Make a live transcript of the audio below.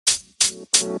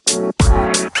Here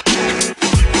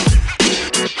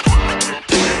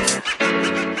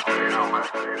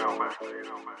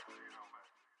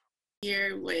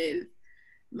with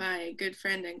my good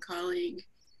friend and colleague,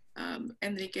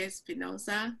 Enrique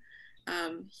Espinoza.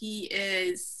 He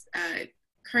is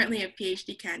currently a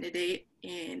PhD candidate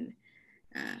in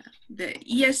the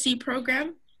ESC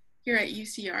program here at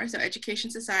UCR, so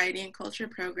Education, Society, and Culture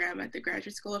program at the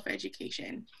Graduate School of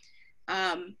Education.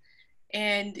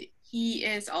 And he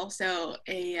is also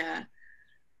a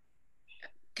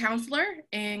counselor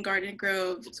in Garden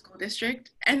Grove School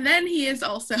District. And then he is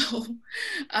also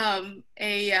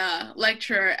a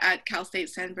lecturer at Cal State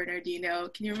San Bernardino.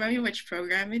 Can you remind me which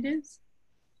program it is?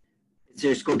 It's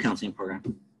your school counseling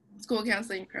program. School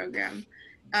counseling program.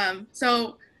 I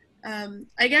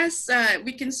guess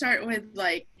we can start with,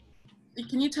 like,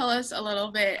 can you tell us a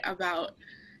little bit about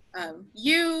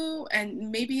you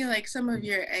and maybe like some of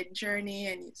your ed journey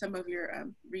and some of your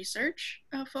research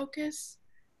focus?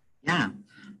 Yeah.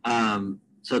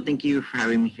 So thank you for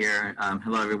having me here.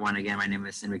 Hello, everyone. Again, my name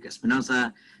is Enrique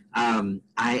Espinoza. I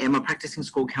am a practicing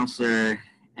school counselor,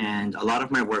 and a lot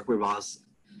of my work revolves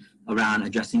around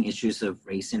addressing issues of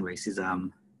race and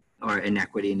racism or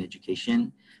inequity in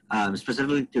education,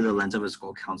 specifically through the lens of a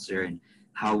school counselor and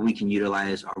how we can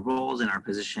utilize our roles and our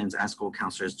positions as school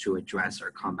counselors to address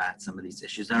or combat some of these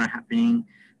issues that are happening.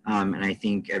 And I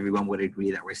think everyone would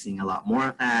agree that we're seeing a lot more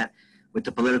of that with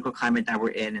the political climate that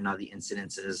we're in and all the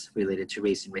incidences related to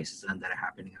race and racism that are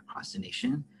happening across the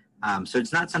nation. So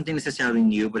it's not something necessarily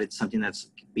new, but it's something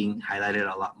that's being highlighted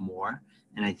a lot more.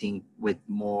 And I think with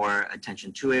more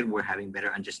attention to it, we're having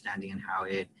better understanding in how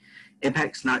it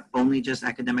impacts not only just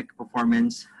academic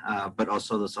performance, but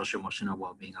also the social emotional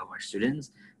well-being of our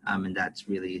students. And that's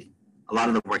really a lot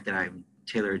of the work that I'm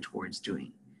tailored towards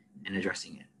doing and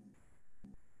addressing it.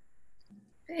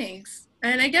 Thanks.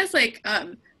 And I guess like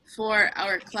for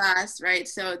our class, right,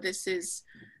 so this is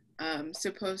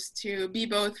supposed to be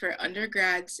both for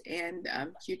undergrads and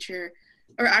future,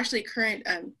 or actually current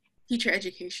teacher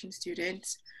education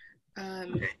students.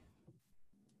 Okay.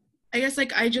 I guess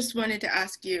like I just wanted to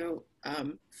ask you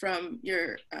from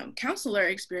your counselor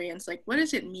experience, like what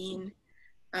does it mean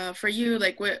for you,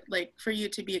 like what, like for you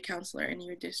to be a counselor in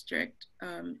your district?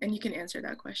 And you can answer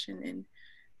that question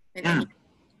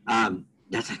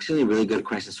That's actually a really good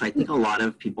question. So I think a lot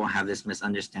of people have this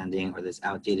misunderstanding or this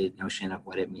outdated notion of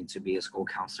what it means to be a school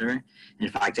counselor. In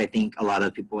fact, I think a lot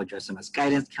of people address them as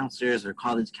guidance counselors or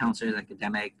college counselors,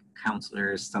 academic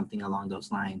counselors, something along those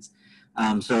lines.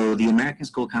 So the American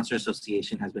School Counselor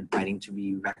Association has been fighting to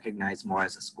be recognized more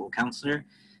as a school counselor,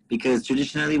 because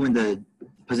traditionally when the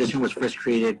position was first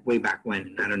created way back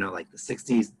when, I don't know, like the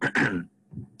 60s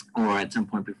or at some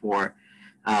point before,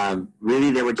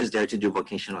 really they were just there to do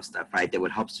vocational stuff, right? They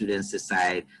would help students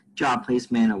decide job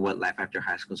placement or what life after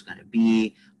high school is going to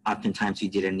be. Oftentimes you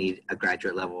didn't need a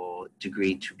graduate level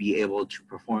degree to be able to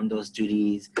perform those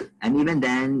duties. And even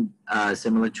then,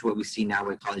 similar to what we see now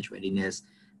with college readiness,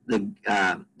 the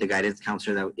guidance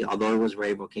counselor, that although it was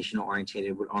very vocational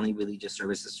oriented, would only really just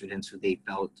service the students who they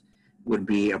felt would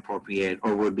be appropriate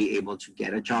or would be able to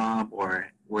get a job or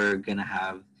were going to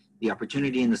have the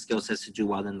opportunity and the skill sets to do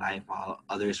well in life while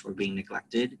others were being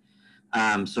neglected.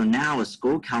 So now a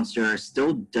school counselor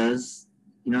still does,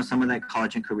 you know, some of that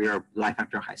college and career or life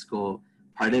after high school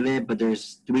part of it, but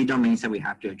there's 3 domains that we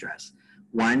have to address.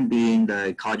 One being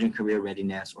the college and career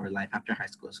readiness, or life after high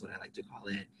school is what I like to call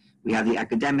it. We have the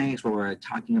academics, where we're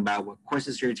talking about what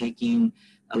courses you're taking,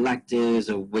 electives,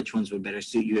 or which ones would better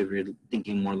suit you if you're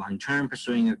thinking more long-term,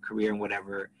 pursuing a career and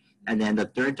whatever. And then the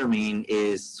 3rd domain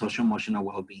is social emotional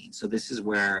well-being. So this is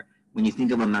where, when you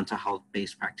think of a mental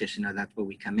health-based practitioner, that's where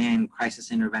we come in: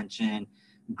 crisis intervention,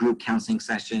 group counseling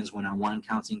sessions, one-on-one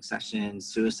counseling sessions,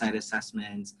 suicide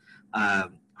assessments,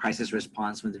 crisis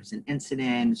response when there's an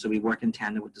incident. So we work in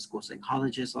tandem with the school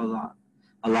psychologists a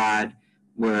lot.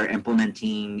 We're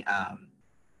implementing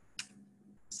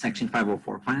Section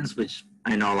 504 plans, which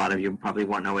I know a lot of you probably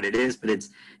won't know what it is, but it's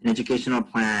an educational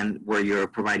plan where you're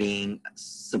providing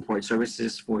support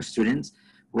services for students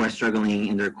who are struggling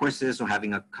in their courses or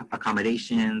having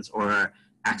accommodations or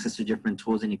access to different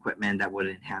tools and equipment that would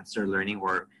enhance their learning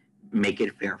or make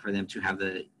it fair for them to have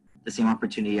the same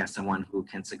opportunity as someone who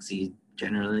can succeed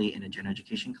generally in a general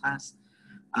education class.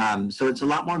 So it's a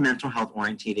lot more mental health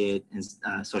oriented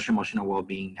and social emotional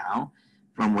well-being now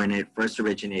from when it first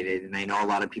originated. And I know a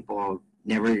lot of people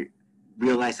never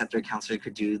realized that their counselor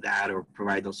could do that or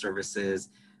provide those services.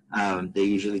 They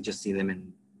usually just see them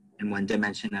in one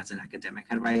dimension as an academic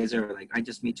advisor, or like, I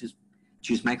just need to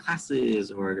choose my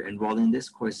classes or enroll in this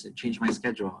course and change my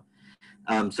schedule.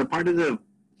 So part of the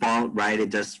fall, right?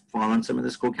 It does fall on some of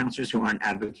the school counselors who aren't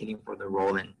advocating for the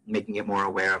role and making it more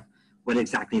aware of what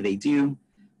exactly they do,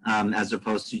 as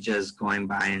opposed to just going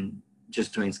by and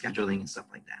just doing scheduling and stuff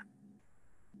like that.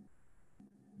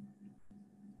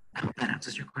 I hope that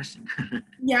answers your question.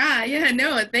 Yeah,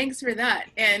 no, thanks for that.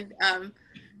 And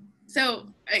so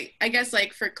I guess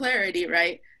like for clarity,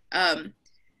 right?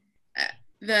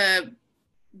 The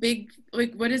big,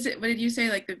 like, what is it? What did you say?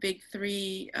 Like the big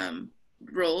three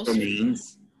roles?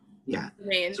 Domains. Yeah. So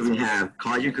Domains. we have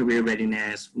college and career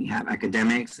readiness, we have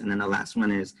academics, and then the last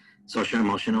one is social and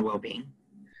emotional well-being.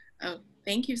 Oh,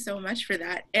 thank you so much for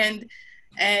that. And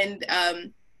and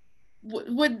I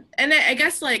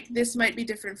guess like this might be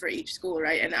different for each school,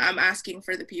 right? And I'm asking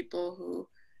for the people who,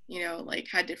 you know, like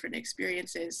had different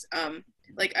experiences.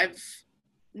 Like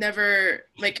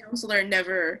my counselor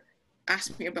never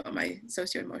asked me about my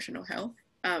socio-emotional health.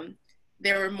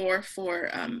 They were more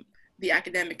for the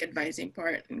academic advising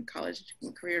part in college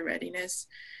and career readiness.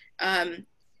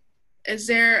 Is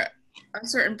there a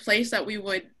certain place that we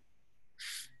would,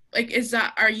 like,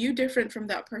 are you different from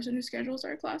that person who schedules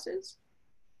our classes?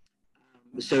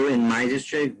 So in my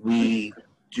district, we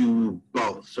do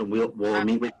both. So we'll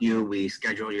meet with you, we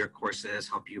schedule your courses,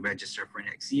 help you register for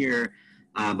next year,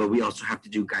 but we also have to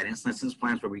do guidance lessons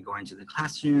plans where we go into the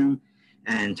classroom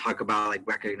and talk about like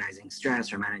recognizing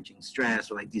stress or managing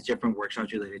stress, or like these different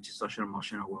workshops related to social and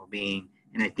emotional well-being.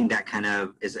 And I think that kind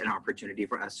of is an opportunity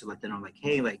for us to let them know, like,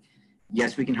 hey, like,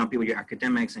 yes, we can help you with your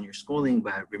academics and your schooling,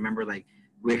 but remember, like,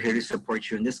 we're here to support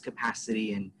you in this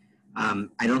capacity. And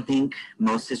I don't think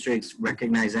most districts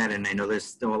recognize that, and I know there's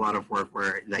still a lot of work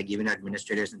where like even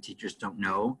administrators and teachers don't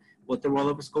know what the role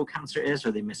of a school counselor is,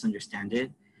 or they misunderstand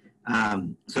it.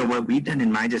 So what we've done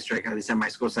in my district, at least at my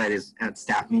school site, is at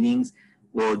staff meetings,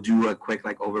 we'll do a quick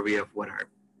like overview of what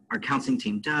our counseling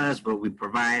team does, what we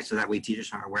provide, so that way teachers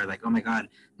are aware, like, oh my God,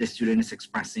 this student is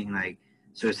expressing like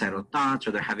suicidal thoughts,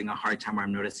 or they're having a hard time, or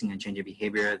I'm noticing a change of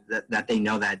behavior, that they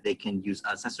know that they can use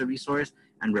us as a resource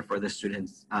and refer the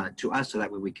students to us, so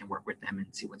that way we can work with them and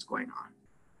see what's going on.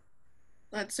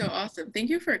 That's so awesome. Thank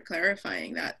you for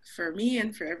clarifying that for me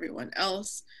and for everyone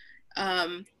else.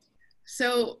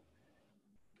 So,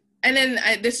 and then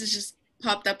this has just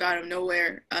popped up out of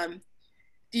nowhere.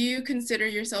 Do you consider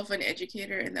yourself an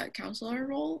educator in that counselor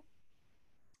role?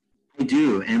 I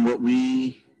do, and what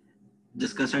we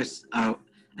discuss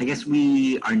I guess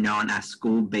we are known as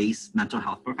school-based mental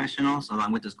health professionals,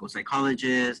 along with the school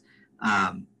psychologists,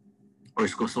 or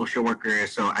school social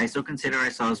workers. So I still consider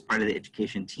ourselves part of the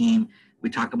education team. We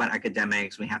talk about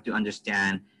academics. We have to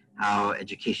understand how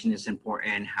education is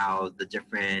important, how the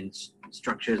different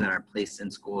structures that are placed in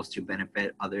schools to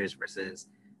benefit others versus,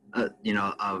 a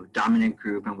dominant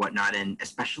group and whatnot. And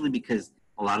especially because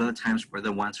a lot of the times we're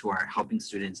the ones who are helping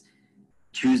students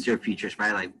choose their futures,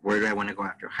 right? Like, where do I want to go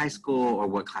after high school, or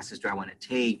what classes do I want to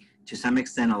take? To some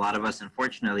extent, a lot of us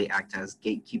unfortunately act as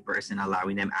gatekeepers in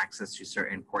allowing them access to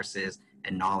certain courses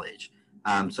and knowledge.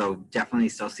 So definitely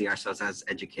still see ourselves as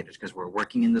educators, because we're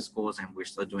working in the schools and we're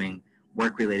still doing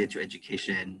work related to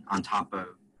education on top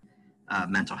of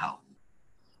mental health.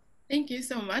 Thank you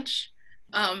so much.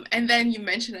 And then you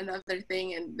mentioned another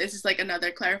thing, and this is like another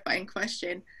clarifying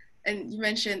question. And you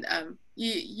mentioned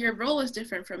your role is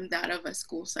different from that of a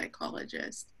school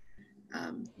psychologist.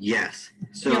 Yes.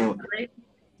 So,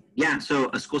 yeah, so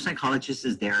a school psychologist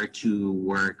is there to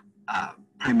work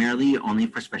primarily only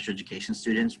for special education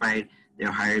students, right?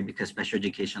 They're hired because special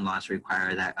education laws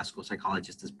require that a school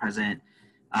psychologist is present,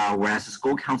 whereas a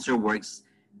school counselor works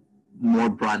more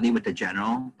broadly with the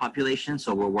general population.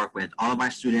 So we'll work with all of our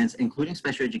students, including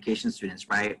special education students,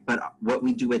 right? But what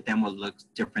we do with them will look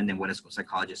different than what a school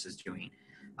psychologist is doing.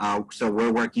 So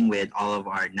we're working with all of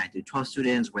our 9 through 12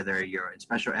 students, whether you're in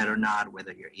special ed or not,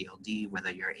 whether you're ELD, whether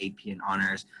you're AP and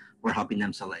honors. We're helping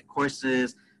them select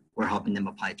courses. We're helping them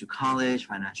apply to college,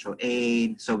 financial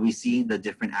aid. So we see the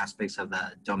different aspects of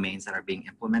the domains that are being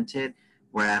implemented,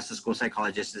 whereas the school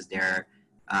psychologist is there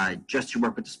just to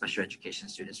work with the special education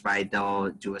students, right? They'll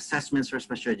do assessments for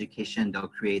special education. They'll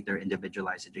create their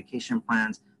individualized education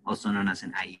plans, also known as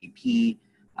an IEP.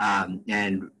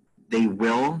 And they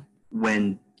will,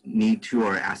 when need to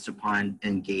or asked upon,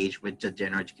 engage with the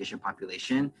general education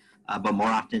population. But more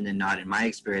often than not, in my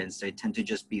experience, they tend to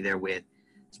just be there with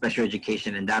special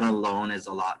education, and that alone is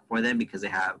a lot for them because they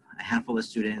have a handful of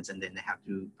students, and then they have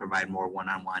to provide more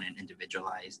one-on-one and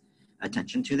individualized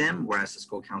attention to them. Whereas the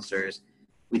school counselors,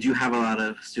 we do have a lot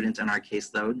of students on our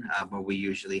caseload, but we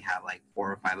usually have like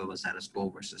 4 or 5 of us at a school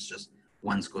versus just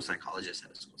one school psychologist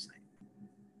at a school site.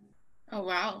 Oh,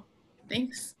 wow.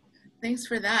 Thanks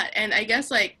for that. And I guess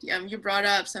like you brought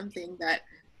up something that,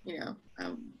 you know,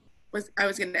 I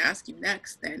was going to ask you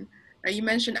next then. You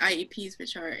mentioned IEPs,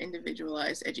 which are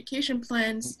individualized education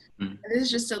plans. Mm. And this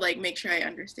is just to like make sure I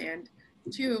understand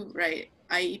too, right?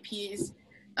 IEPs,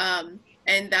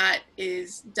 and that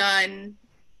is done,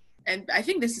 and I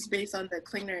think this is based on the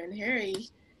Klingner and Harry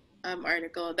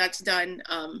article. That's done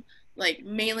like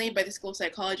mainly by the school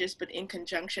psychologist, but in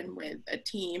conjunction with a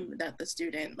team that the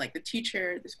student, like the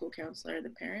teacher, the school counselor, the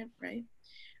parent, right?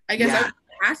 I guess I Yeah. would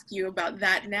ask you about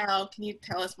that now. Can you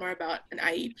tell us more about an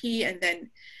IEP, and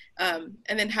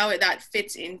then how that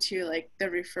fits into like the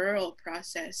referral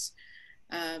process,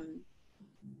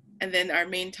 and then our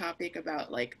main topic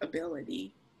about like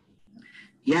ability.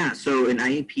 Yeah, so an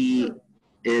IEP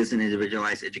is an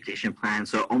individualized education plan.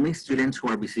 So only students who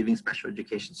are receiving special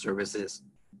education services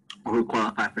or who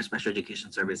qualify for special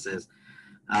education services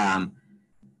um,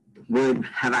 would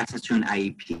have access to an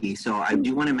IEP. So I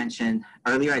do want to mention,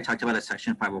 earlier I talked about a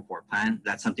Section 504 plan.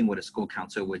 That's something what a school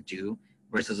counselor would do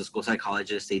versus a school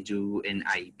psychologist. They do an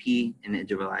IEP, an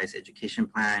individualized education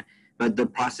plan, but the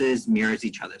process mirrors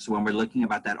each other. So when we're looking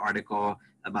about that article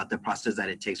about the process that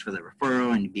it takes for the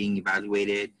referral and being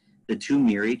evaluated, the two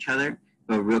mirror each other.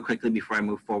 But real quickly before I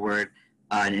move forward,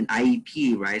 an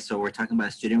IEP, right? So we're talking about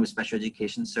a student with special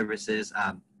education services.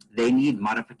 They need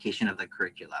modification of the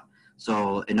curriculum.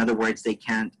 So in other words,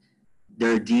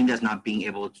 they're deemed as not being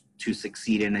able to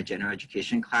succeed in a general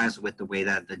education class with the way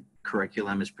that the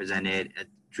curriculum is presented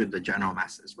to the general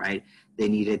masses, right? They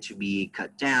need it to be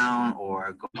cut down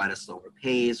or go at a slower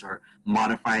pace or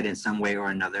modified in some way or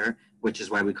another, which is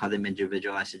why we call them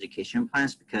individualized education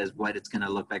plans, because what it's going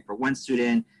to look like for one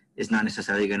student is not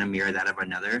necessarily going to mirror that of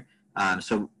another.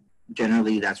 So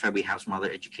generally, that's why we have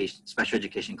smaller special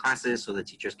education classes, so the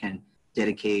teachers can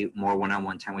dedicate more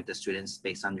one-on-one time with the students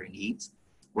based on their needs.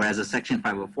 Whereas a Section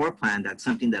 504 plan, that's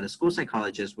something that a school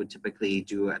psychologist would typically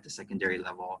do at the secondary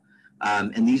level.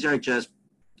 And these are just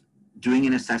doing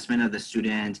an assessment of the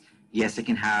student. Yes, it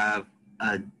can have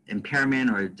an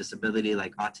impairment or a disability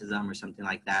like autism or something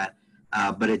like that,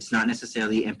 but it's not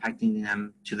necessarily impacting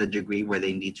them to the degree where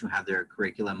they need to have their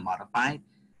curriculum modified.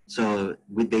 So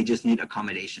they just need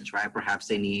accommodations, right? Perhaps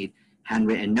they need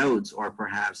handwritten notes, or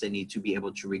perhaps they need to be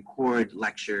able to record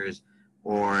lectures,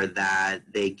 or that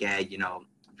they get,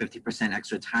 50%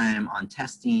 extra time on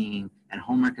testing and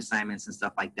homework assignments and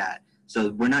stuff like that.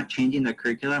 So we're not changing the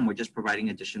curriculum, we're just providing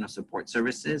additional support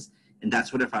services. And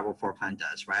that's what a 504 plan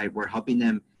does, right? We're helping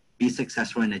them be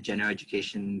successful in a general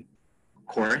education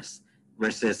course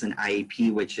versus an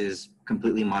IEP, which is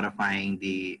completely modifying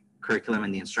the curriculum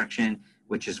and the instruction,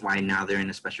 which is why now they're in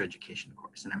a special education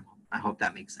course. And I hope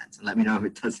that makes sense. And let me know if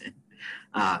it doesn't.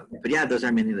 But yeah, those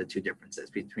are mainly the two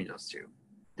differences between those two.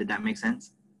 Did that make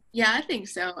sense? Yeah, I think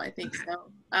so. So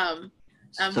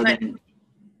But then,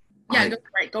 yeah,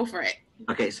 go for it.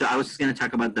 Okay, so I was just going to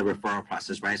talk about the referral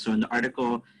process, right? So in the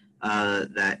article,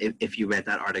 that if you read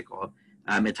that article,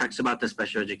 it talks about the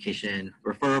special education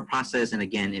referral process, and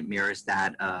again, it mirrors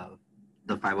that of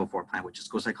the 504 plan, which the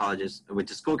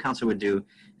school counselor would do,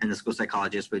 and the school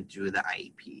psychologist would do the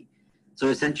IEP. So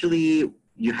essentially,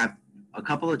 you have a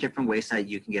couple of different ways that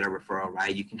you can get a referral,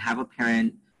 right? You can have a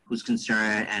parent who's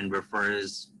concerned and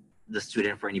refers the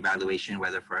student for an evaluation,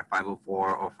 whether for a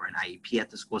 504 or for an IEP at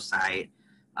the school site.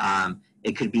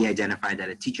 It could be identified that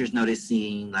a teacher's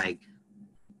noticing like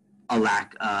a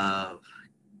lack of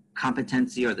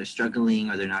competency, or they're struggling,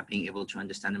 or they're not being able to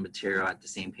understand the material at the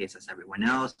same pace as everyone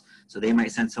else. So they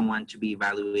might send someone to be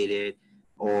evaluated.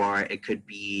 Or it could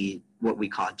be what we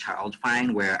call a child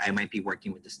find, where I might be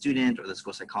working with the student, or the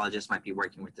school psychologist might be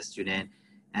working with the student.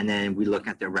 And then we look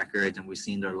at their records and we've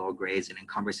seen their low grades, and in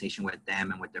conversation with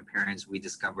them and with their parents, we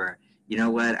discover, you know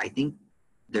what, I think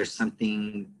there's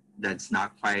something that's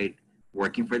not quite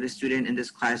working for the student in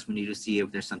this class. We need to see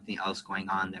if there's something else going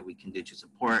on that we can do to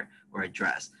support or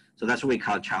address. So that's what we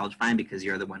call child find, because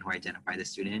you're the one who identified the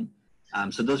student.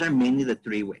 So those are mainly the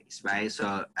three ways, right?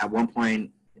 So at one point,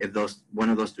 if one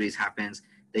of those three happens,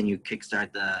 then you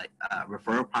kickstart the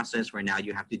referral process, where now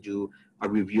you have to do a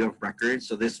review of records.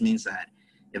 So this means that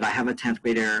if I have a 10th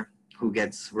grader who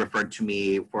gets referred to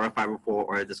me for a 504,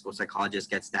 or the school psychologist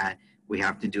gets that, we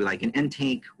have to do like an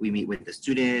intake. We meet with the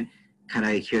student, kind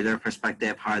of hear their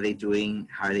perspective. How are they doing?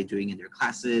 How are they doing in their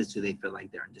classes? Do they feel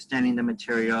like they're understanding the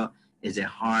material? Is it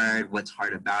hard? What's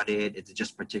hard about it? Is it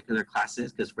just particular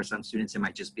classes? Because for some students, it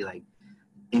might just be like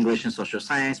English and social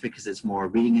science, because it's more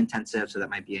reading intensive. So that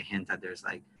might be a hint that there's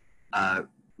like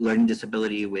learning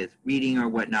disability with reading or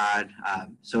whatnot.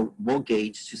 So we'll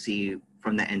gauge to see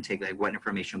from the intake like what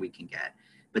information we can get.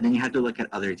 But then you have to look at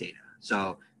other data.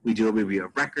 So we do a review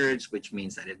of records, which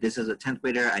means that if this is a 10th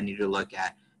grader, I need to look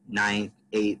at 9th,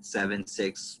 8th, 7th,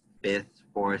 6th, 5th,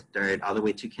 fourth, third, all the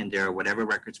way to kinder, whatever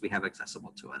records we have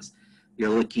accessible to us. You're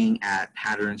looking at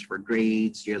patterns for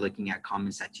grades. You're looking at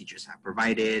comments that teachers have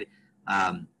provided.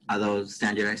 Although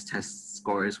standardized test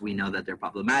scores, we know that they're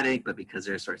problematic, but because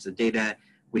they're a source of data,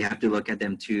 we have to look at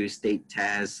them to state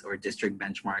tests or district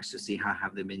benchmarks to see how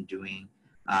have they been doing.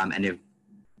 And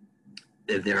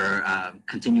if they're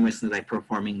continuously like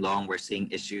performing low and we're seeing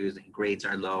issues and grades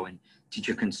are low and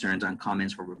teacher concerns on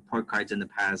comments for report cards in the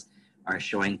past are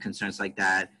showing concerns like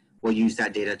that, we'll use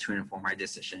that data to inform our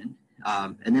decision.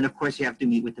 And then of course you have to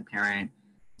meet with the parent,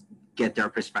 get their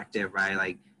perspective, right?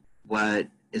 Like what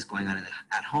is going on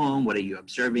at home? What are you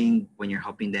observing when you're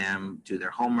helping them do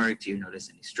their homework? Do you notice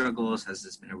any struggles? Has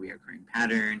this been a reoccurring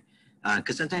pattern?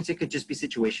 Because sometimes it could just be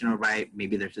situational, right?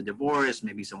 Maybe there's a divorce,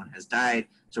 maybe someone has died.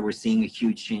 So we're seeing a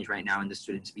huge change right now in the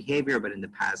students' behavior, but in the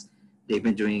past, they've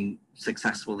been doing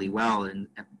successfully well and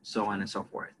so on and so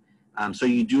forth. So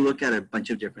you do look at a bunch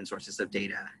of different sources of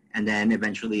data, and then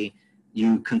eventually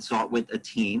you consult with a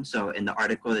team. So in the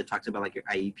article, it talks about like your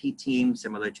IEP team,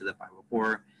 similar to the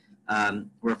 504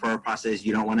 referral process.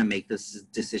 You don't want to make this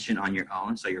decision on your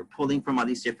own. So you're pulling from all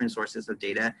these different sources of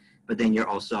data, but then you're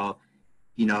also,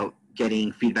 you know,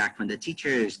 getting feedback from the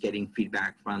teachers, getting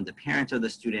feedback from the parents of the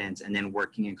students, and then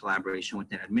working in collaboration with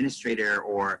an administrator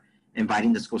or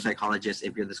inviting the school psychologist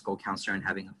if you're the school counselor and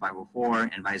having a 504,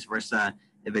 and vice versa.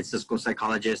 If it's the school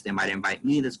psychologist, they might invite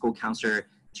me, the school counselor,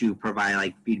 to provide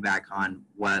like feedback on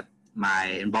what my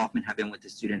involvement have been with the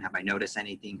student. Have I noticed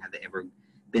anything? Have they ever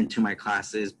been to my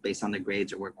classes based on the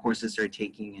grades or what courses they're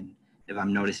taking, and if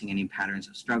I'm noticing any patterns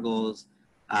of struggles.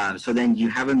 So then you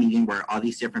have a meeting where all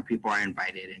these different people are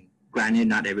invited, and granted,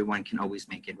 not everyone can always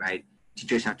make it, right?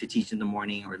 Teachers have to teach in the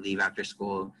morning or leave after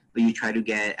school, but you try to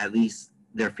get at least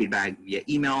their feedback via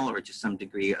email or to some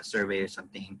degree a survey or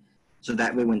something. So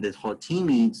that way when the whole team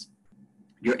meets,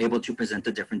 you're able to present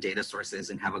the different data sources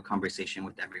and have a conversation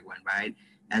with everyone, right?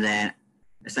 And then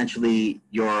essentially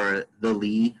you're the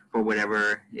lead for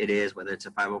whatever it is, whether it's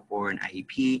a 504, an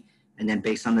IEP, and then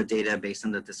based on the data, based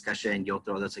on the discussion, you'll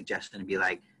throw the suggestion and be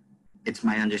like, it's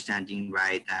my understanding,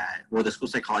 right, that, well, the school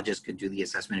psychologist could do the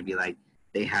assessment and be like,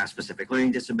 they have specific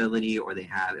learning disability, or they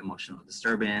have emotional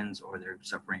disturbance, or they're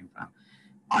suffering from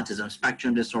autism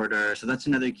spectrum disorder. So that's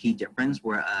another key difference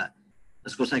where a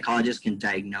school psychologist can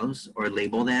diagnose or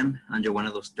label them under one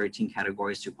of those 13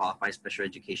 categories to qualify special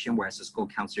education, whereas a school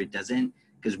counselor doesn't,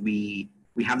 because we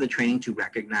have the training to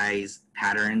recognize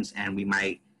patterns, and we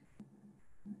might,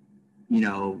 you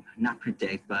know, not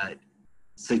predict, but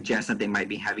suggest that they might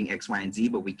be having X, Y, and Z,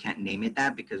 but we can't name it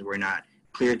that because we're not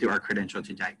clear through our credential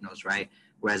to diagnose, right?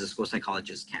 Whereas a school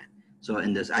psychologist can. So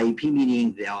in this IEP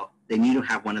meeting, they need to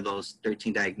have one of those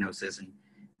 13 diagnoses. And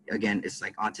again, it's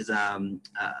like autism,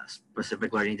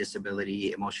 specific learning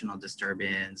disability, emotional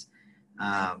disturbance.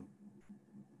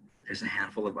 There's a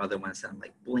handful of other ones that I'm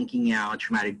like blinking out,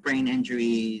 traumatic brain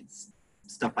injuries,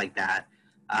 stuff like that.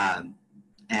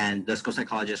 And the school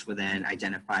psychologist would then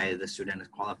identify the student as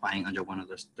qualifying under one of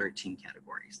those 13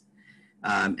 categories.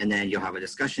 And then you'll have a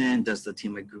discussion. Does the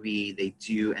team agree? They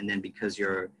do. And then because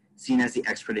you're seen as the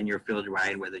expert in your field,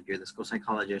 right, whether you're the school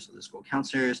psychologist or the school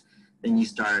counselors, then you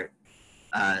start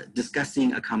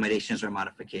discussing accommodations or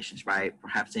modifications, right?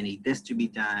 Perhaps they need this to be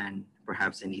done.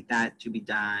 Perhaps they need that to be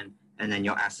done. And then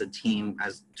you'll ask the team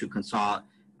as to consult.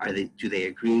 Do they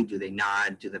agree? Do they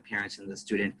not? Do the parents and the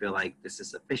student feel like this is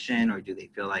sufficient, or do they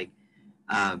feel like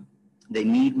they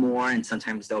need more? And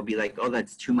sometimes they'll be like, oh,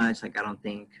 that's too much. Like, I don't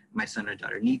think my son or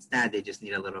daughter needs that. They just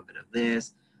need a little bit of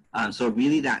this. So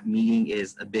really that meeting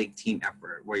is a big team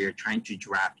effort where you're trying to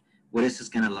draft, what is this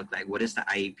going to look like? What is the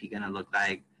IEP going to look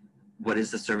like? What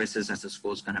is the services that the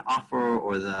school is going to offer,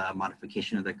 or the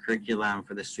modification of the curriculum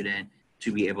for the student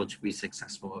to be able to be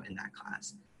successful in that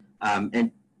class?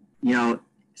 And, you know,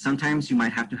 sometimes you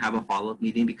might have to have a follow-up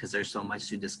meeting because there's so much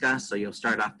to discuss. So you'll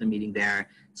start off the meeting there,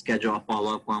 schedule a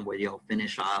follow-up one where you'll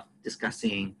finish off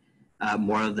discussing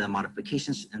more of the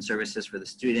modifications and services for the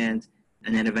student,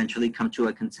 and then eventually come to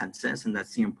a consensus. And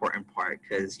that's the important part,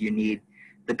 because you need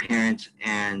the parents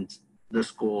and the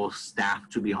school staff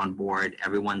to be on board.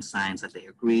 Everyone signs that they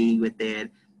agree with it,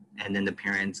 and then the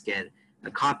parents get a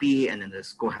copy, and then the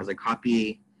school has a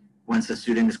copy. Once the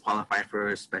student is qualified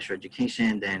for special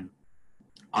education, then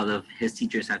all of his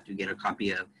teachers have to get a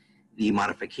copy of the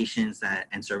modifications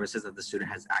and services that the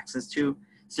student has access to.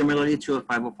 Similarly to a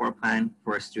 504 plan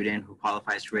for a student who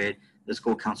qualifies for it, the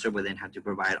school counselor would then have to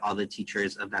provide all the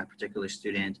teachers of that particular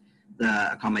student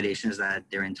the accommodations that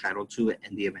they're entitled to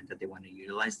in the event that they want to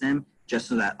utilize them, just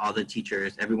so that all the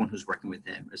teachers, everyone who's working with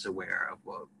them, is aware of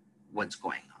what's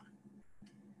going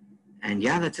on. And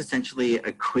yeah, that's essentially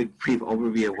a quick, brief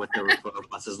overview of what the referral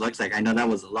process looks like. I know that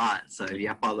was a lot, so if you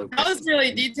have follow-up That was questions.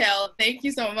 really detailed. Thank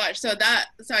you so much. So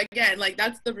again, like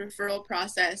that's the referral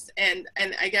process, and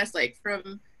I guess like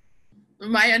from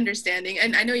my understanding,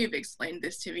 and I know you've explained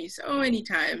this to me so many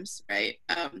times, right?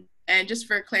 And just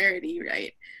for clarity,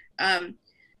 right?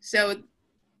 So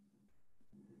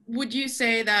would you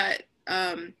say that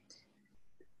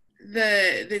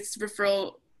this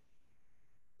referral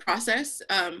process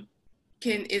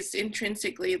is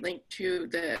intrinsically linked to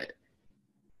the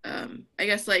I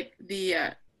guess like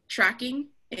the tracking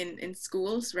in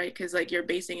schools, right? Because like you're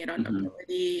basing it on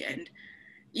ability, and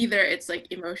either it's like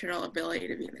emotional ability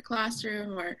to be in the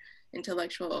classroom or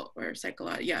intellectual or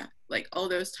psychological, yeah, like all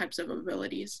those types of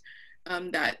abilities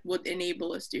that would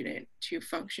enable a student to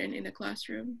function in a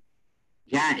classroom.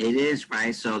 Yeah, it is,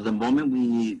 right? So the moment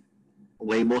we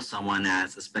label someone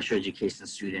as a special education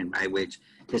student, right, which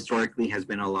historically has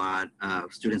been a lot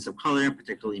of students of color,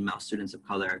 particularly male students of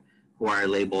color, who are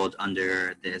labeled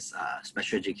under this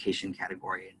special education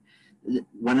category.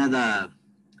 One of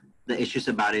the issues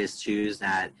about it is too is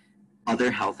that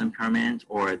other health impairment,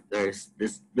 or there's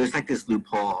like this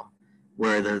loophole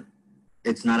where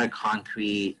it's not a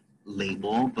concrete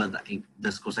label, but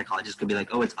the school psychologist could be like,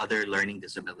 oh, it's other learning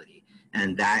disability.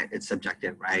 And that it's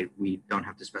subjective, right? We don't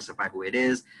have to specify who it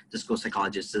is. The school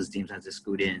psychologist deems as a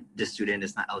student, this student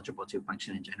is not eligible to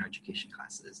function in general education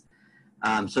classes.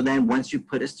 So then once you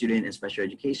put a student in special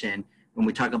education, when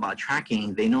we talk about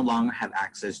tracking, they no longer have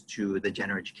access to the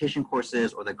general education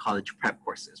courses or the college prep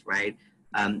courses, right?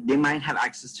 They might have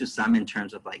access to some in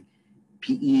terms of like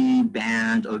PE,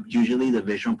 band, or usually the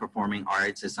visual and performing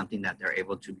arts is something that they're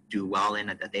able to do well in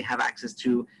and that they have access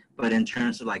to. But in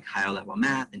terms of like higher level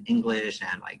math and English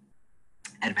and like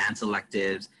advanced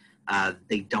electives,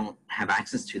 they don't have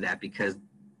access to that because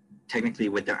technically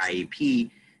with their IEP,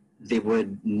 they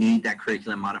would need that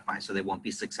curriculum modified so they won't be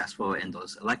successful in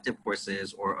those elective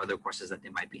courses or other courses that they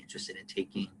might be interested in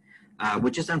taking,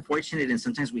 which is unfortunate. And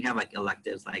sometimes we have like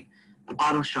electives like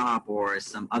auto shop or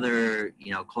some other,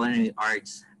 culinary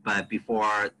arts, but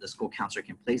before the school counselor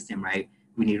can place them, right,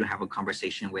 we need to have a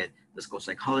conversation with the school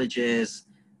psychologist,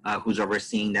 who's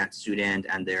overseeing that student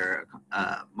and their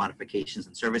modifications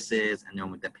and services, and then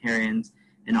with the parents.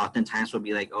 And oftentimes we'll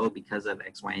be like, oh, because of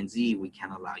X, Y, and Z, we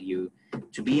can't allow you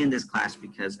to be in this class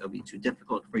because it'll be too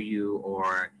difficult for you.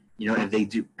 Or, if they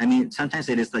do, I mean, sometimes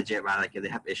it is legit, right? Like if they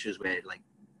have issues with like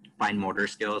fine motor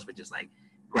skills, which is like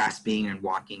grasping and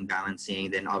walking, balancing,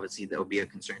 then obviously there'll be a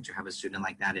concern to have a student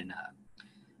like that in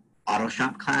a auto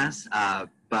shop class.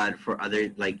 But for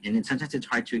other, and sometimes it's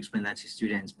hard to explain that to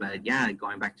students. But yeah,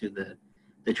 going back to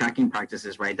the tracking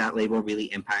practices, right? That label really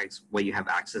impacts what you have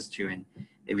access to. And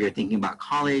if you're thinking about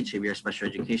college, if you're a special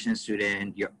education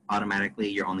student, your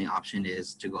only option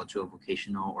is to go to a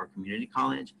vocational or community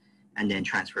college and then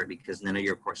transfer, because none of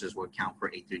your courses will count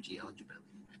for A through G eligibility.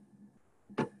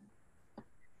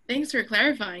 Thanks for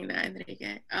clarifying that,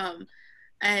 Enrique.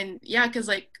 And yeah, because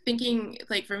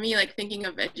for me, thinking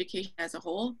of education as a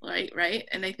whole, right?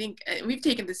 And I think we've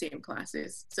taken the same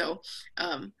classes. So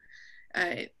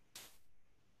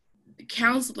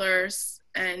counselors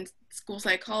and school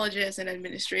psychologists and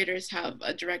administrators have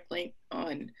a direct link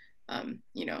on,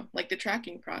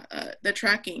 the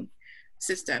tracking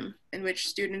system in which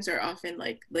students are often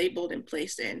labeled and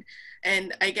placed in.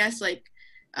 And I guess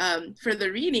for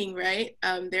the reading, right,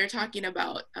 they're talking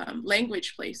about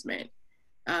language placement.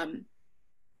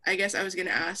 I guess I was going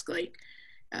to ask, do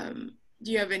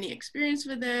you have any experience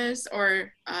with this,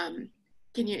 or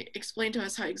can you explain to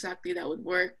us how exactly that would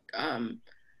work?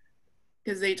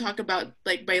 Because they talk about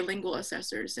bilingual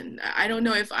assessors, and I don't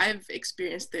know if I've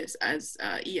experienced this as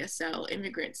ESL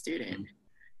immigrant student.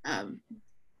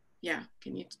 Yeah,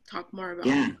 can you talk more about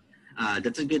that? Yeah,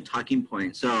 that's a good talking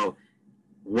point. So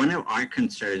one of our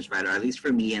concerns, right, or at least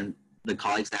for me and the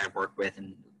colleagues that I've worked with,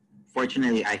 and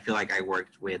fortunately I feel like I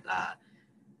worked with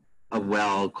a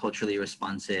well culturally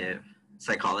responsive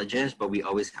psychologist, but we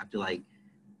always have to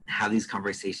have these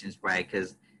conversations, right?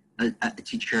 Because a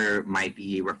teacher might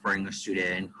be referring a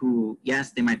student who,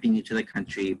 yes, they might be new to the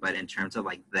country, but in terms of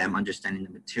them understanding the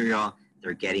material,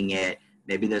 they're getting it.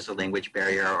 Maybe there's a language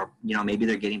barrier, or maybe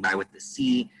they're getting by with the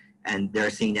C, and they're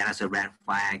seeing that as a red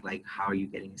flag, how are you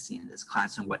getting a C in this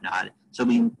class and whatnot. So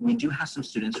we do have some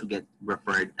students who get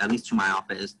referred, at least to my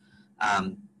office,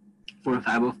 for a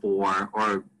 504,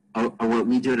 or what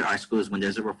we do at our school is when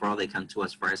there's a referral, they come to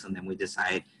us first, and then we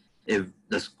decide if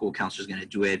the school counselor is going to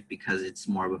do it because it's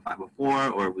more of a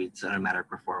 504, or we send a matter of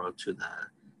referral to the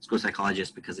school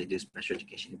psychologist because they do special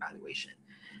education evaluation.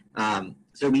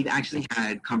 So we've actually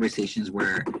had conversations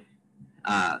where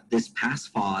this past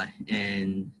fall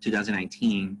in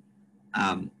 2019,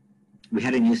 we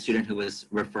had a new student who was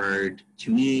referred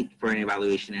to me for an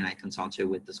evaluation, and I consulted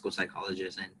with the school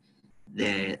psychologist, and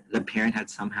the parent had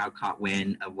somehow caught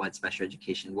wind of what special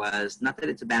education was. Not that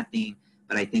it's a bad thing,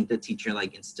 but I think the teacher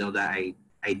like instilled that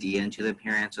idea into the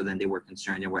parent, so then they were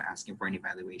concerned and were asking for an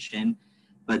evaluation.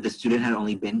 But the student had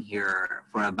only been here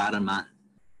for about a month.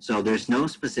 So there's no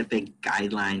specific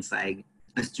guidelines like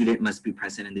a student must be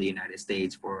present in the United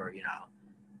States for,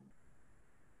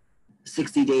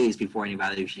 60 days before an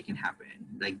evaluation can happen.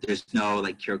 Like there's no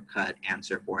like clear-cut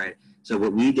answer for it. So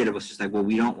what we did was just like, well,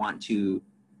 we don't want to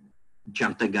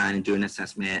jump the gun and do an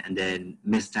assessment and then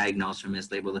misdiagnose or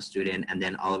mislabel the student, and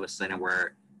then all of a sudden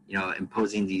we're,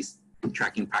 imposing these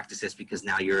tracking practices because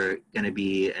now you're going to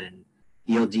be an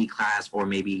ELD class, or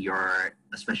maybe you're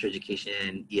a special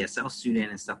education ESL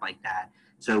student and stuff like that.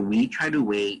 So we try to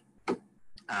wait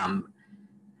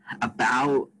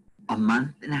about a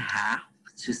month and a half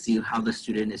to see how the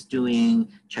student is doing,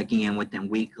 checking in with them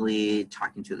weekly,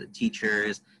 talking to the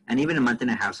teachers, and even a month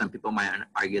and a half, some people might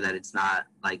argue that it's not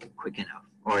like quick enough,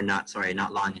 or not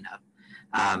long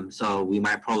enough. So we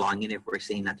might prolong it if we're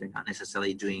seeing that they're not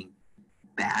necessarily doing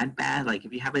bad. Like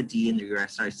if you have a D in your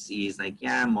SRCs, like,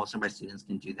 yeah, most of our students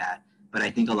can do that. But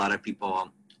I think a lot of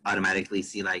people automatically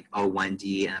see like, oh,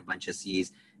 1D and a bunch of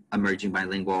Cs, emerging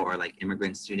bilingual or like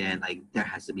immigrant student, like there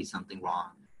has to be something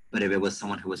wrong. But if it was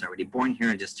someone who was already born here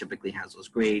and just typically has those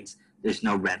grades, there's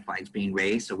no red flags being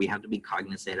raised. So we have to be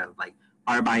cognizant of like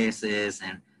our biases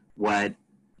and what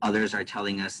others are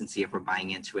telling us and see if we're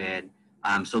buying into it.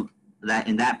 So that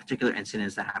in that particular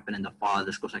incident that happened in the fall,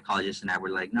 the school psychologist and I were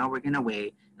like, no, we're gonna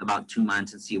wait about 2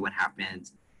 months and see what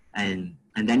happens. And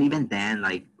then even then,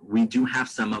 like we do have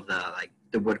some of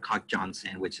the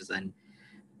Woodcock-Johnson, which is a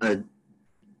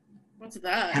what's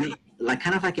that?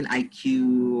 kind of like an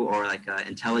IQ or like an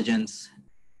intelligence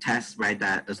test, right?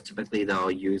 That is typically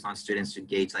they'll use on students to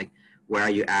gauge like where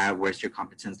are you at, where's your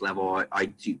competence level,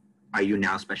 are you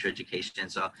now special education?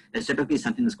 So it's typically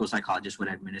something the school psychologist would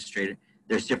administer.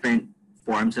 There's different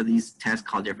forms of these tests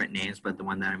called different names, but the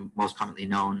one that I'm most commonly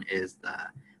known is the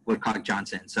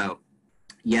Woodcock-Johnson. So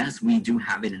yes, we do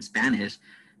have it in Spanish,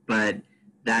 but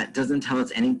that doesn't tell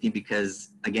us anything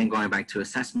because, again, going back to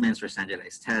assessments or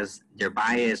standardized tests, they're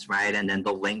biased, right? And then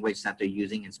the language that they're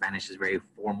using in Spanish is very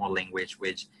formal language,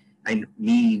 which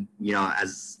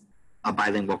as a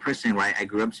bilingual person, right, I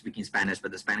grew up speaking Spanish,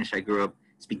 but the Spanish I grew up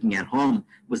speaking at home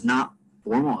was not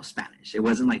formal Spanish. It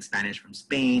wasn't like Spanish from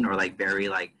Spain or like very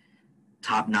like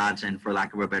top notch and, for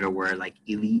lack of a better word, like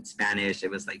elite Spanish.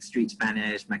 It was like street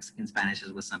Spanish, Mexican Spanish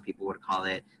is what some people would call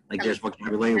it. Like there's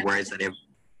vocabulary words that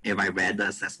if I read the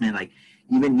assessment, like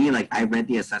even me, like I read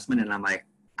the assessment and I'm like,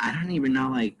 I don't even know,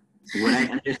 like, would I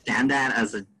understand that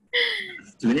as a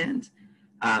student?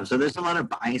 So there's a lot of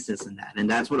biases in that. And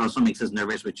that's what also makes us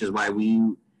nervous, which is why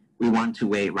we want to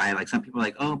wait, right? Like some people are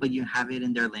like, oh, but you have it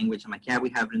in their language. I'm like, yeah,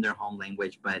 we have it in their home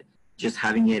language, but just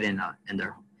having it in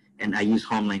their, and I use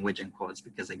home language in quotes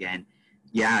because, again,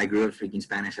 yeah, I grew up speaking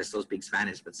Spanish. I still speak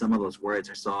Spanish, but some of those words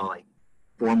are so like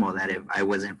formal that if I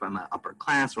wasn't from an upper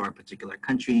class or a particular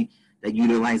country that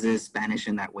utilizes Spanish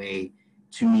in that way,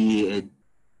 to me,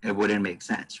 it wouldn't make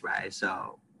sense, right?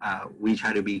 So we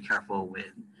try to be careful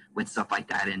with stuff like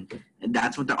that. And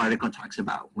that's what the article talks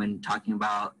about when talking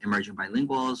about emerging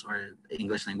bilinguals or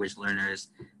English language learners,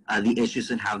 the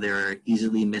issues and how they're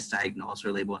easily misdiagnosed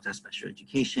or labeled as special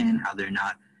education, how they're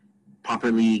not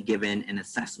properly given an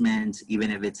assessment,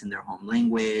 even if it's in their home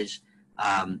language,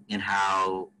 and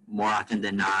how more often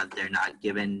than not, they're not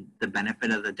given the benefit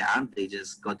of the doubt. They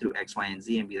just go through X, Y, and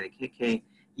Z and be like, hey,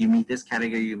 you meet this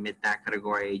category, you meet that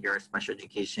category, you're a special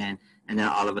education. And then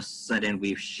all of a sudden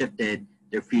we've shifted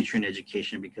their future in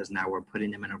education because now we're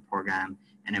putting them in a program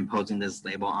and imposing this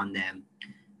label on them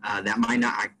that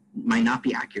might not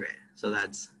be accurate. So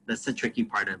that's the tricky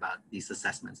part about these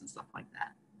assessments and stuff like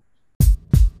that.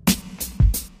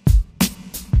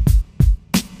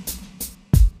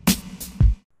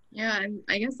 Yeah, and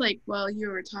I guess like while you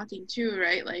were talking too,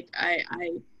 right? Like I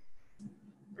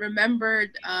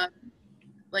remembered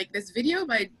like this video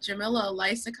by Jamila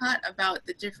Lysacott about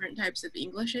the different types of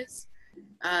Englishes.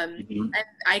 And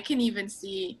I can even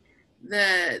see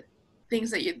the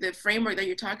things that the framework that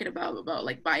you're talking about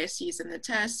like biases in the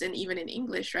tests and even in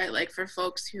English, right? Like for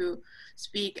folks who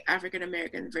speak African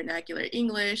American vernacular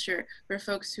English, or for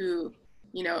folks who,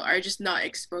 are just not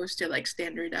exposed to like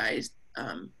standardized,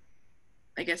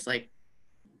 I guess like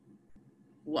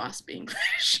WASP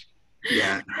English.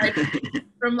 Yeah. Like,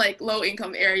 from like low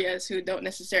income areas who don't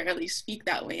necessarily speak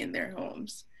that way in their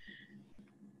homes.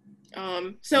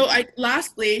 So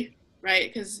lastly,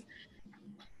 right, because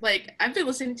like I've been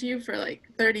listening to you for like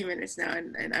 30 minutes now,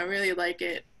 and I really like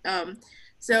it.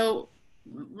 So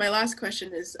my last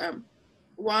question is,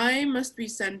 why must we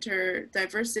center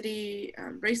diversity,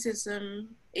 racism,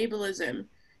 ableism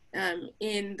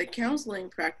in the counseling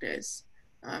practice?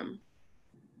 Um,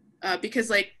 because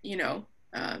like, you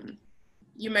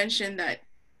mentioned that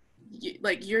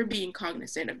like you're being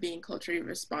cognizant of being culturally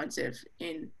responsive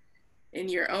in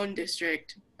your own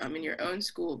district, in your own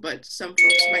school, but some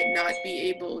folks might not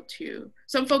be able to,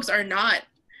 some folks are not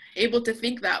able to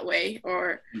think that way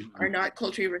or are not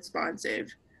culturally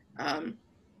responsive. Um,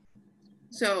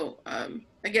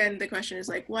 again, the question is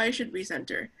like, why should we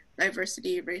center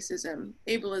diversity, racism,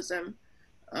 ableism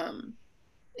um,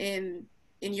 in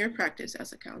your practice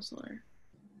as a counselor?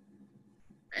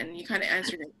 And you kind of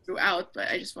answered it throughout, but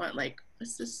I just want like a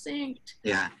succinct.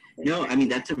 Yeah, no, I mean,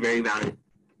 that's a very valid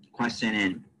question.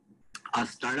 And I'll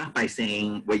start off by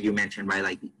saying what you mentioned, right?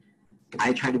 Like,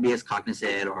 I try to be as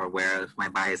cognizant or aware of my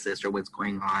biases or what's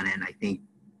going on. And I think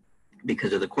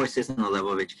because of the courses and the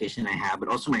level of education I have, but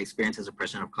also my experience as a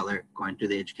person of color going through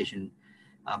the education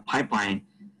pipeline,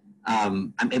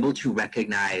 I'm able to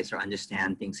recognize or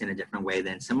understand things in a different way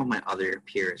than some of my other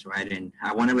peers, right? And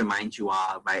I want to remind you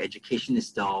all, my education is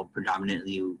still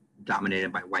predominantly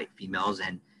dominated by white females.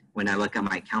 And when I look at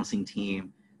my counseling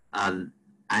team,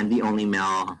 I'm the only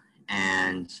male,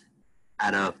 and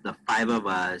out of the 5 of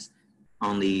us,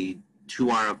 only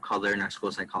 2 are of color, and our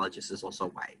school psychologist is also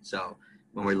white. So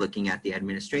when we're looking at the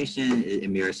administration, it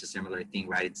mirrors a similar thing,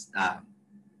 right? It's,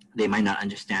 they might not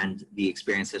understand the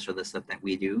experiences or the stuff that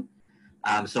we do.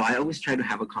 So I always try to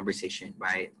have a conversation,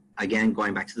 right? Again,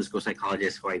 going back to the school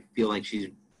psychologist, who I feel like she's,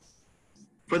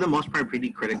 for the most part, pretty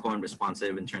critical and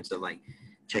responsive in terms of like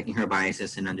checking her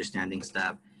biases and understanding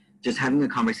stuff. Just having a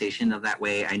conversation of that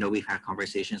way. I know we've had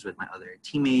conversations with my other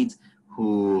teammates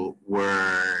who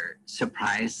were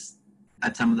surprised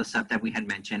at some of the stuff that we had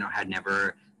mentioned or had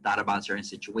never thought about certain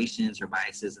situations or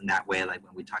biases in that way. Like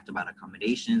when we talked about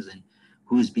accommodations and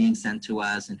who's being sent to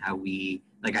us and how we,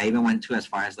 like I even went to as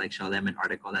far as like show them an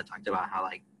article that talked about how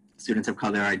like students of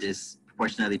color are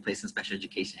disproportionately placed in special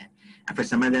education. And for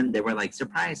some of them, they were like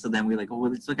surprised. So then we were like, oh,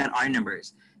 well, let's look at our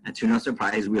numbers. And to no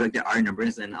surprise, we looked at our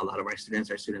numbers, and a lot of our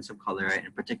students are students of color, right?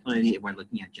 And particularly if we're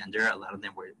looking at gender, a lot of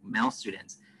them were male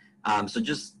students. So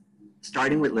just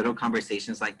starting with little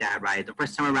conversations like that, right? The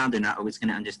first time around, they're not always going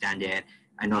to understand it.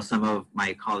 I know some of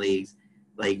my colleagues,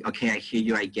 like, okay, I hear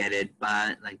you, I get it,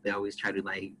 but like they always try to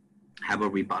like have a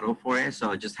rebuttal for it.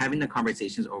 So just having the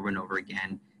conversations over and over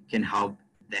again can help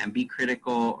them be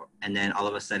critical. And then all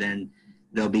of a sudden,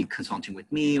 they'll be consulting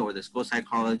with me or the school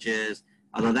psychologist.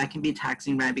 Although that can be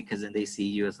taxing, right? Because then they see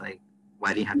you as like,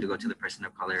 why do you have to go to the person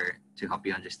of color to help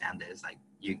you understand this? Like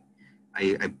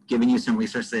I've given you some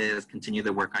resources, continue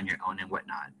to work on your own and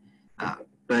whatnot.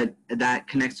 But that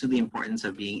connects to the importance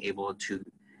of being able to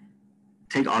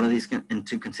take all of these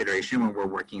into consideration when we're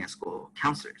working as school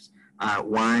counselors.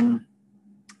 One,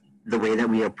 the way that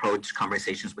we approach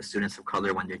conversations with students of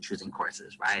color when they're choosing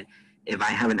courses, right? If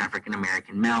I have an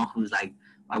African-American male who's like,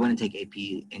 I want to take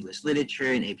AP English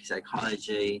Literature and AP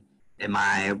Psychology, am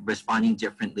I responding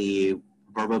differently,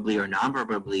 verbally or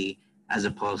non-verbally, as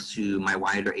opposed to my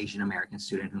white or Asian American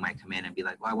student who might come in and be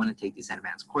like, well, I want to take these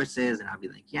advanced courses. And I'll be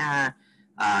like, yeah,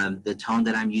 the tone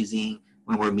that I'm using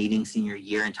when we're meeting senior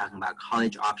year and talking about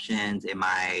college options, am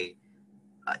I,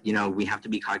 we have to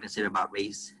be cognizant about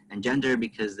race and gender,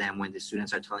 because then when the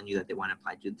students are telling you that they want to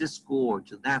apply to this school or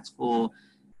to that school,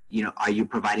 are you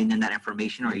providing them that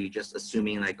information, or are you just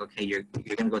assuming like, okay, you're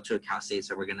going to go to a Cal State,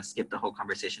 so we're going to skip the whole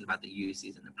conversation about the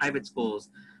UCs and the private schools.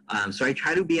 So I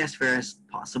try to be as fair as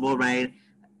possible, right?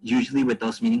 Usually with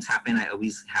those meetings happen, I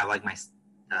always have like my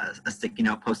a sticky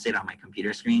note posted on my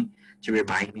computer screen to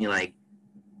remind me, like,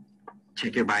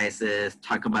 check your biases,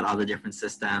 talk about all the different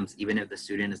systems, even if the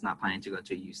student is not planning to go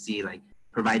to a UC, like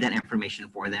provide that information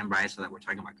for them, right? So that we're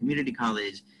talking about community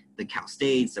college, the Cal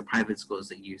States, the private schools,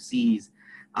 the UCs.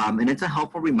 And it's a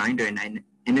helpful reminder, and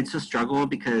it's a struggle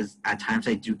because at times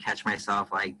I do catch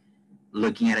myself like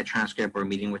looking at a transcript or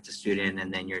meeting with the student,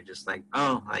 and then you're just like,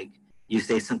 oh, like you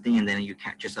say something and then you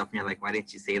catch yourself and you're like, why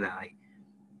didn't you say that? Like,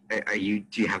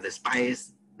 do you have this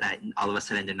bias that all of a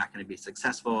sudden they're not going to be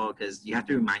successful? Because you have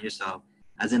to remind yourself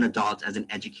as an adult, as an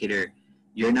educator,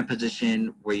 you're in a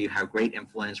position where you have great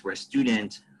influence, where a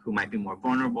student who might be more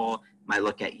vulnerable might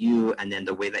look at you, and then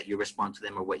the way that you respond to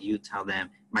them or what you tell them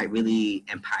might really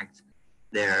impact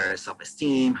their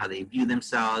self-esteem, how they view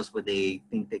themselves, what they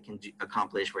think they can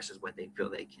accomplish versus what they feel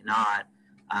they cannot.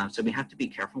 So we have to be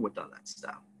careful with all that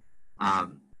stuff.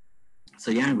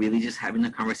 So yeah, really just having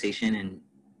the conversation and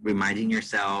reminding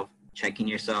yourself, checking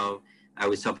yourself, I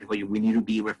always tell people we need to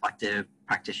be reflective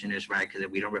practitioners, right? Because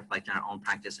if we don't reflect on our own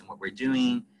practice and what we're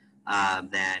doing,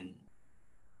 then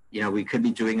we could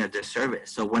be doing a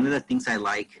disservice. So one of the things I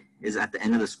like is at the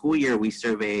end of the school year, we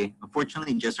survey,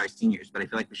 unfortunately, just our seniors, but I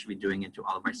feel like we should be doing it to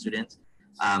all of our students,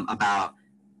 about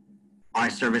our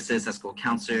services as school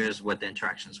counselors, what the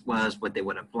interactions was, what they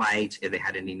would have liked, if they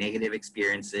had any negative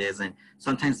experiences. And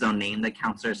sometimes they'll name the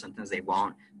counselor, sometimes they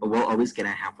won't, but we'll always get a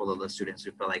handful of those students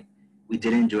who feel like we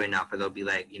didn't do enough, or they'll be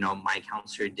like, my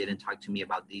counselor didn't talk to me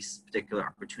about these particular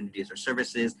opportunities or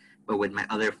services, but with my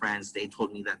other friends, they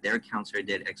told me that their counselor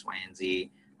did X, Y, and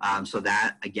Z. So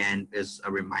that, again, is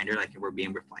a reminder, like, if we're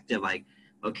being reflective, like,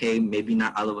 okay, maybe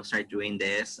not all of us are doing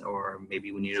this, or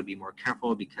maybe we need to be more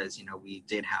careful because, we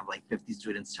did have like 50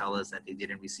 students tell us that they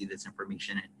didn't receive this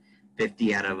information, and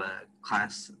 50 out of a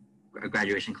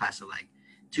graduation class of like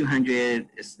 200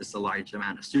 is a large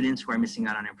amount of students who are missing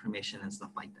out on information and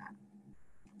stuff like that.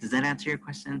 Does that answer your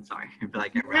question? Sorry, I feel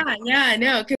like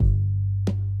no.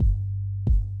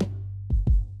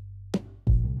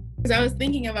 Because I was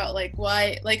thinking about like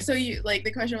why, like, so you, like,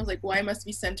 the question was like, why must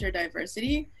we center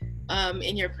diversity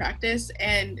in your practice?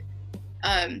 And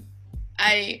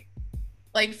I,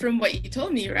 like, from what you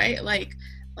told me, right, like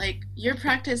your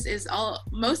practice is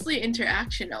mostly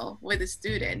interactional with the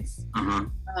students.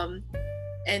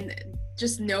 And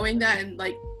just knowing that, and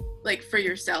like for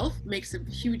yourself, makes a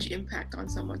huge impact on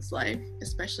someone's life,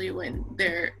 especially when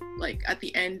they're like at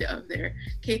the end of their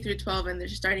K through 12 and they're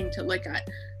starting to look at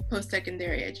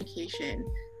post-secondary education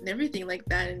and everything like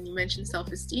that. And you mentioned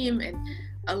self-esteem, and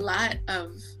a lot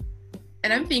of,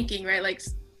 and I'm thinking, right, like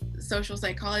social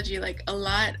psychology, like a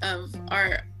lot of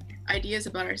our ideas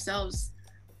about ourselves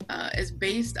is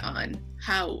based on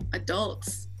how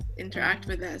adults interact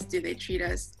with us. Do they treat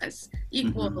us as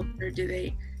equal, or do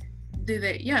they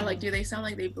sound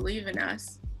like they believe in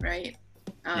us, right?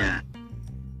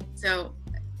 So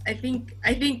I think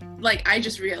like I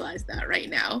just realized that right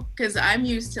now, because I'm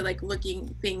used to like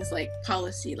looking things like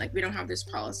policy, like we don't have this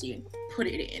policy and put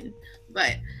it in,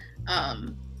 but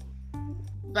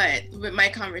with my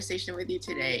conversation with you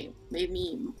today made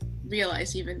me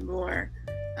realize even more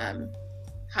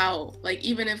how, like,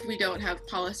 even if we don't have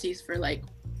policies for like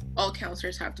all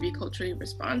counselors have to be culturally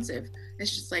responsive,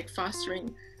 it's just like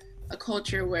fostering a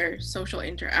culture where social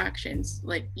interactions,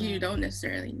 like, you don't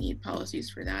necessarily need policies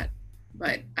for that,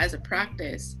 but as a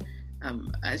practice,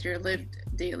 as your lived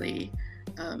daily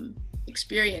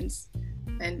experience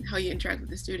and how you interact with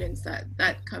the students,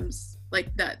 that comes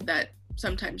like that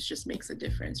sometimes just makes a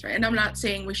difference, right? And I'm not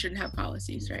saying we shouldn't have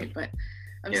policies, right, but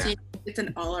I'm saying it's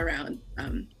an all-around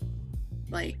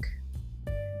like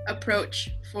approach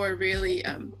for really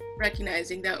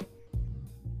recognizing that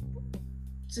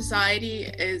society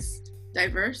is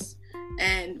diverse,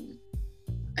 and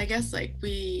I guess like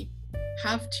we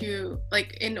have to,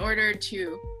 like, in order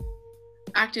to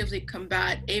actively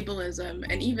combat ableism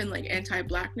and even like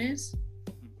anti-Blackness,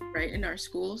 right, in our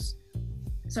schools,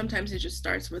 sometimes it just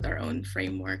starts with our own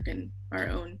framework and our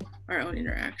own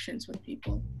interactions with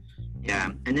people.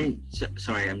 Yeah, and then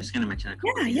sorry, I'm just gonna mention a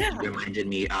couple things that reminded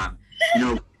me.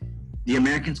 The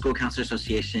American School Counselor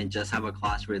Association just have a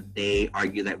clause where they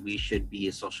argue that we should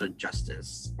be social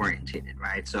justice orientated,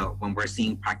 right? So when we're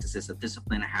seeing practices of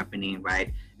discipline happening,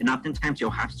 right, and oftentimes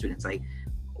you'll have students, like,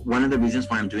 one of the reasons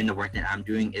why I'm doing the work that I'm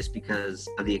doing is because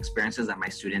of the experiences that my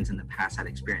students in the past had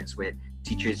experienced with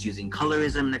teachers using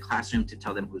colorism in the classroom to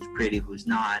tell them who's pretty, who's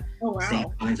not,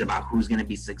 saying things about who's going to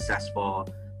be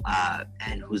successful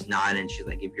and who's not. And she's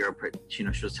like, if you're she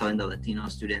was telling the Latino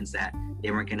students that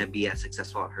they weren't going to be as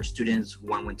successful as her students.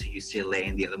 One went to UCLA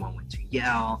and the other one went to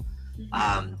Yale.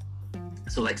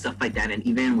 So like stuff like that. And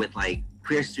even with like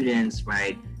queer students,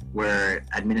 right, where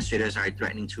administrators are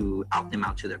threatening to out them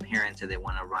out to their parents if they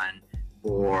want to run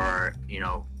or,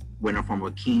 win a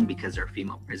formal king because they're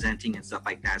female presenting and stuff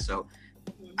like that. So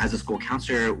as a school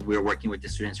counselor, we're working with the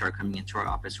students who are coming into our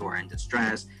office who are in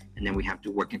distress, and then we have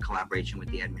to work in collaboration with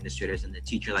the administrators and the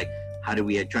teacher, like, how do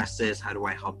we address this? How do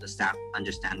I help the staff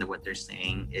understand that what they're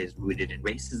saying is rooted in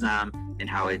racism and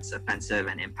how it's offensive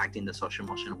and impacting the social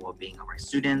emotional well-being of our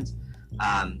students,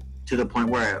 to the point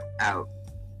where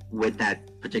with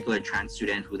that particular trans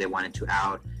student who they wanted to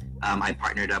out, I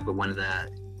partnered up with one of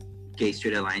the Gay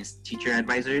Straight Alliance teacher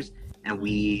advisors, and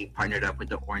we partnered up with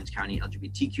the Orange County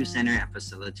LGBTQ Center and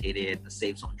facilitated a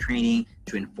safe zone training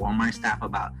to inform our staff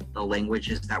about the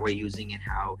languages that we're using and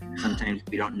how sometimes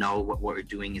we don't know what we're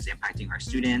doing is impacting our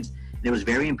students. And it was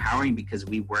very empowering because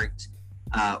we worked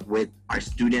with our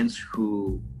students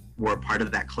who were part of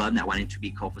that club that wanted to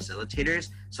be co-facilitators.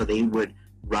 So they would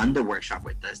run the workshop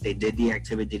with us. They did the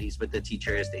activities with the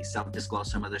teachers. They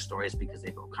self-disclosed some of their stories because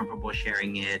they feel comfortable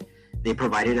sharing it. They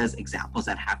provided us examples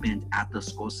that happened at the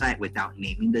school site without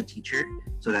naming the teacher,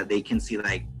 so that they can see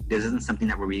like this isn't something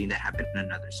that we're reading that happened in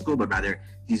another school, but rather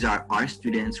these are our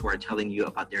students who are telling you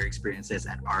about their experiences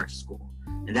at our school.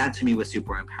 And that to me was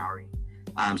super empowering.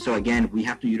 So again, we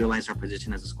have to utilize our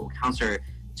position as a school counselor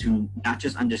to not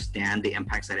just understand the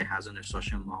impacts that it has on their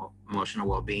social emotional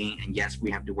well-being, and yes,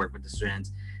 we have to work with the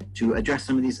students to address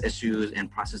some of these issues and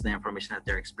process the information that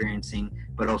they're experiencing,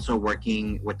 but also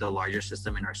working with the larger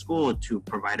system in our school to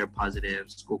provide a positive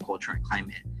school culture and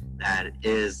climate that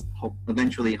is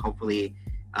eventually, hopefully,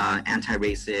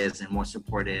 anti-racist and more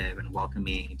supportive and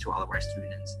welcoming to all of our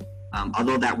students.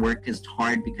 Although that work is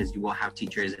hard because you will have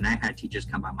teachers, and I've had teachers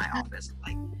come by my office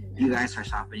like, you guys are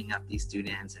softening up these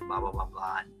students and blah, blah, blah,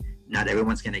 blah. And not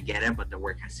everyone's going to get it, but the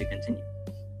work has to continue.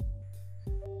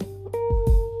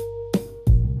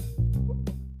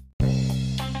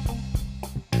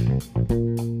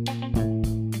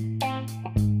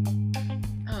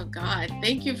 Oh God,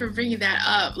 thank you for bringing that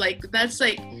up. Like, that's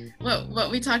like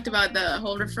what we talked about, the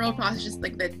whole referral process, just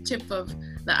like the tip of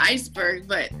the iceberg.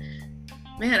 But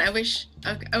man, I wish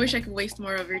I could waste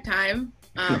more of your time.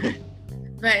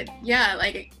 But yeah,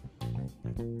 like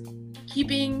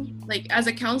keeping, like, as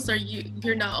a counselor,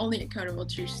 you're not only accountable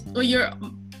to you're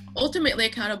ultimately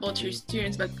accountable to your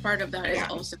students, but part of that is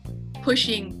also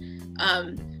pushing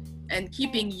and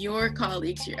keeping your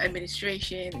colleagues, your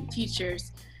administration and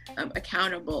teachers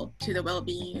accountable to the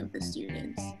well-being of the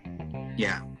students.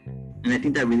 Yeah, and I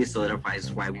think that really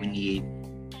solidifies why we need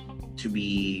to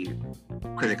be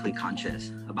critically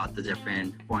conscious about the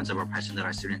different forms of oppression that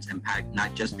our students impact,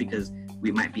 not just because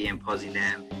we might be imposing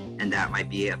them and that might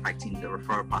be affecting the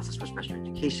referral process for special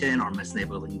education or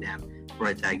mislabeling them for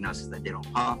a diagnosis that they don't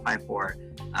qualify for,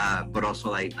 but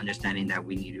also like understanding that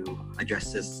we need to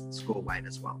address this school-wide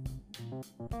as well.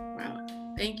 Wow,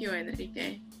 thank you,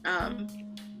 Enrique.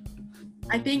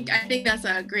 I think that's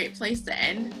a great place to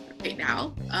end right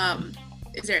now.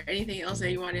 Is there anything else that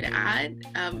you wanted to add?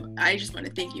 I just want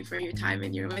to thank you for your time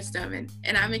and your wisdom,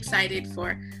 and I'm excited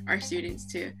for our students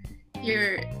to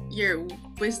hear your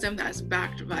wisdom that's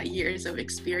backed by years of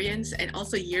experience and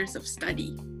also years of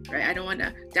study, right? I don't want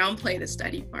to downplay the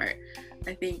study part.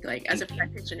 I think, like, as a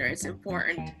practitioner, it's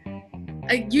important.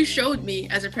 Like, you showed me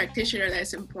as a practitioner that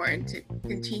it's important to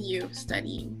continue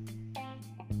studying.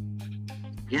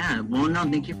 Yeah, well, no,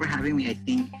 thank you for having me. I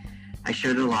think I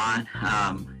shared a lot.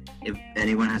 If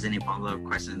anyone has any follow-up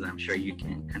questions, I'm sure you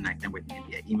can connect them with me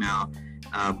via email.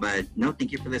 But no,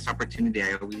 thank you for this opportunity.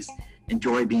 I always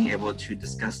enjoy being able to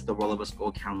discuss the role of a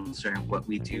school counselor and what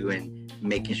we do, and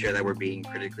making sure that we're being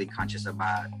critically conscious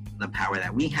about the power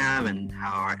that we have and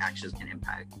how our actions can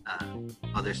impact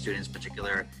other students,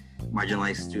 particular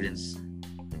marginalized students.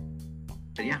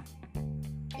 But yeah.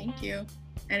 Thank you.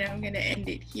 And I'm going to end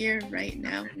it here right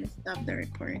now. I'm going to stop the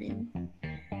recording.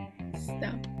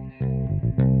 Stop.